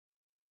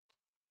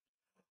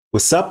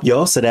What's up,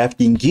 y'all?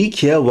 s.a.geek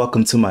here.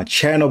 Welcome to my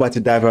channel. About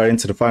to dive right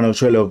into the final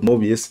trailer of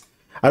Morbius.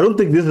 I don't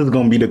think this is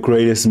going to be the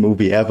greatest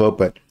movie ever,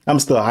 but I'm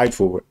still hyped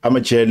for it. I'm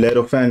a Jared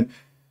Leto fan.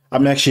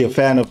 I'm actually a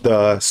fan of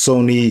the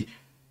Sony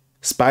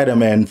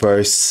Spider-Man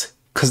verse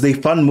because they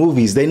fun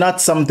movies. They're not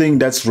something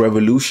that's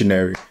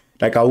revolutionary.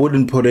 Like, I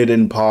wouldn't put it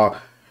in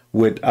par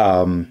with,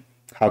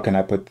 how can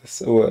I put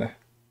this?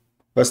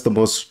 What's the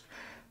most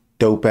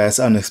dope-ass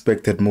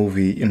unexpected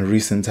movie in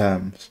recent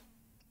times?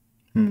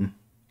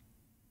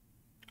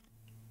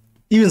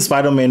 Even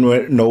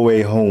Spider-Man No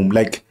Way Home,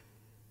 like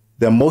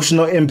the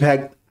emotional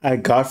impact I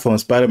got from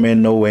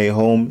Spider-Man No Way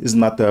Home is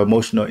not the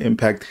emotional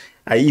impact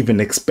I even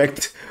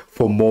expect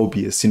for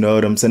Morbius. You know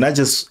what I'm saying? I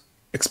just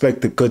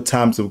expect the good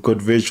times of good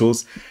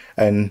visuals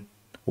and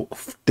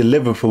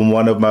deliver from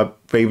one of my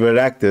favorite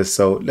actors.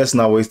 So let's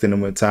not waste any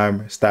more time.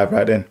 Let's dive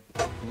right in.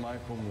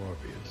 Michael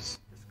Morbius.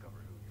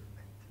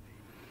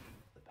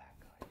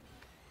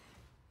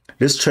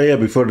 This trailer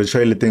before the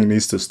trailer thing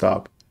needs to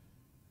stop.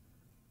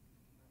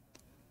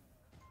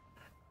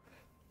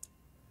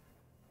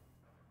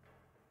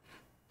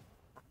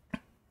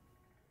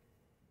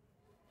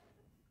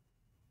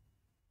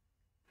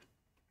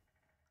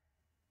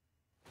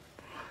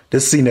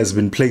 This scene has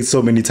been played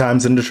so many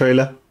times in the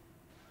trailer.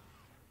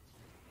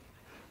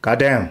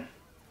 Goddamn.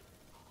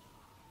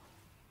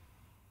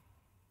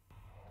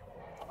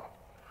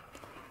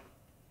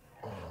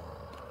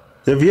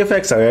 The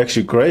VFX are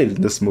actually great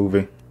in this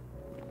movie.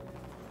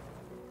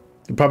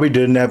 It probably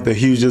didn't have the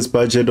hugest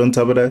budget on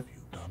top of that.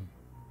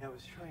 I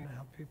was trying to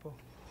help people.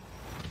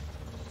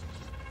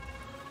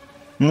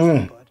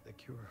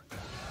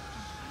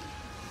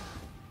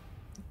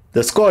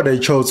 The score they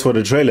chose for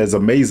the trailer is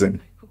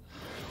amazing.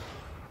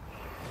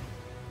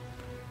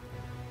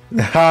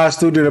 Ha,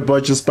 studio a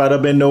bunch of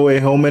Spider-Man No Way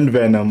Home and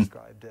Venom.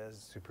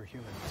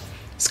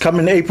 It's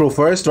coming April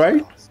 1st,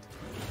 right?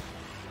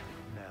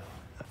 Now,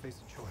 I face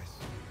a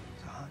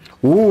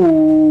choice.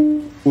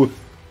 Ooh. And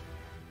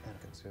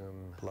consume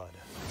blood.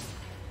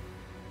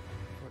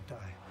 Or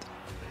die.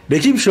 They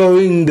keep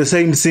showing the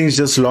same scenes,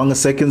 just longer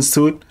seconds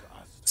to it.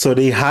 So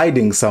they're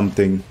hiding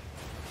something.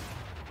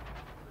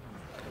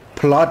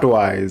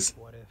 Plot-wise.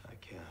 What if I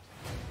can't?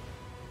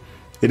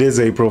 It is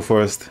April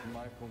 1st.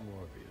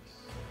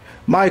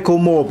 Michael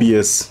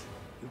Morbius.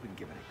 You've been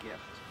given a gift.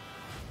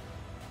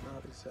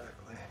 Not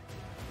exactly.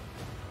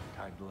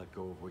 Time to let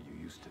go of what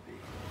you used to be.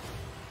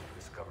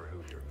 Discover who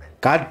you're meant to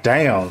God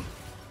damn.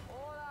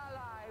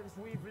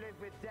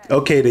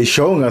 Okay, they're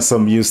showing us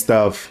some new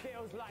stuff.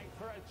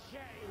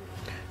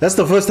 That's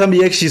the first time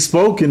he actually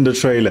spoke in the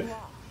trailer.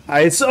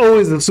 I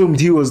always assumed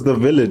he was the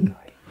villain.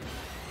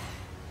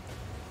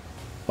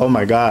 Oh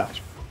my god.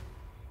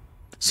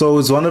 So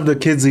it's one of the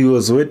kids he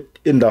was with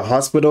in the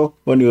hospital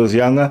when he was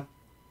younger.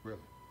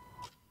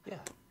 Yeah.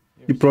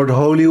 He brought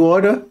holy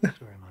water. Story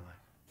of my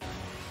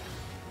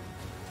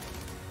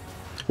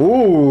life.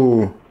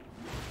 Ooh.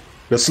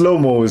 The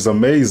slow-mo is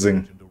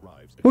amazing.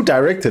 Who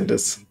directed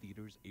this?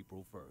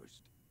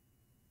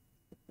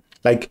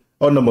 Like,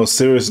 on the most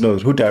serious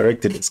note, who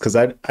directed this? Because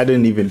I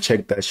didn't even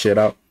check that shit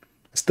out.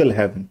 I still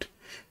haven't.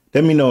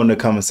 Let me know in the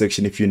comment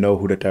section if you know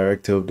who the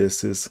director of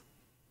this is.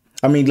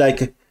 I mean,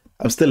 like,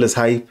 I'm still as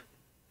hype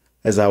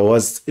as I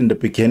was in the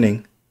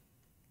beginning.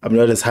 I'm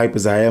not as hype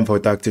as I am for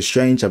Doctor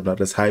Strange. I'm not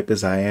as hype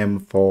as I am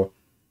for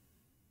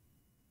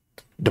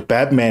the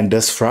Batman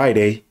this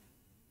Friday.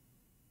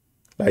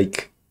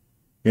 Like,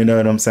 you know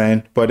what I'm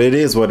saying? But it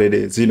is what it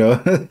is, you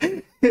know?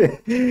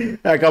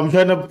 Like, I'm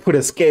trying to put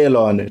a scale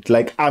on it.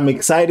 Like, I'm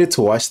excited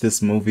to watch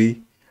this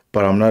movie,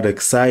 but I'm not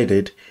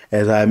excited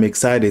as I'm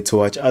excited to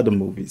watch other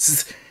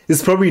movies.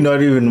 It's probably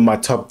not even my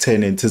top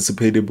 10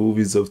 anticipated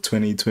movies of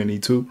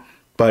 2022,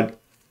 but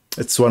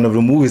it's one of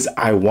the movies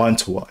I want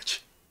to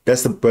watch.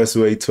 That's the best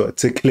way to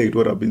articulate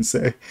what I've been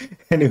saying.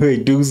 Anyway,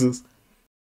 deuces.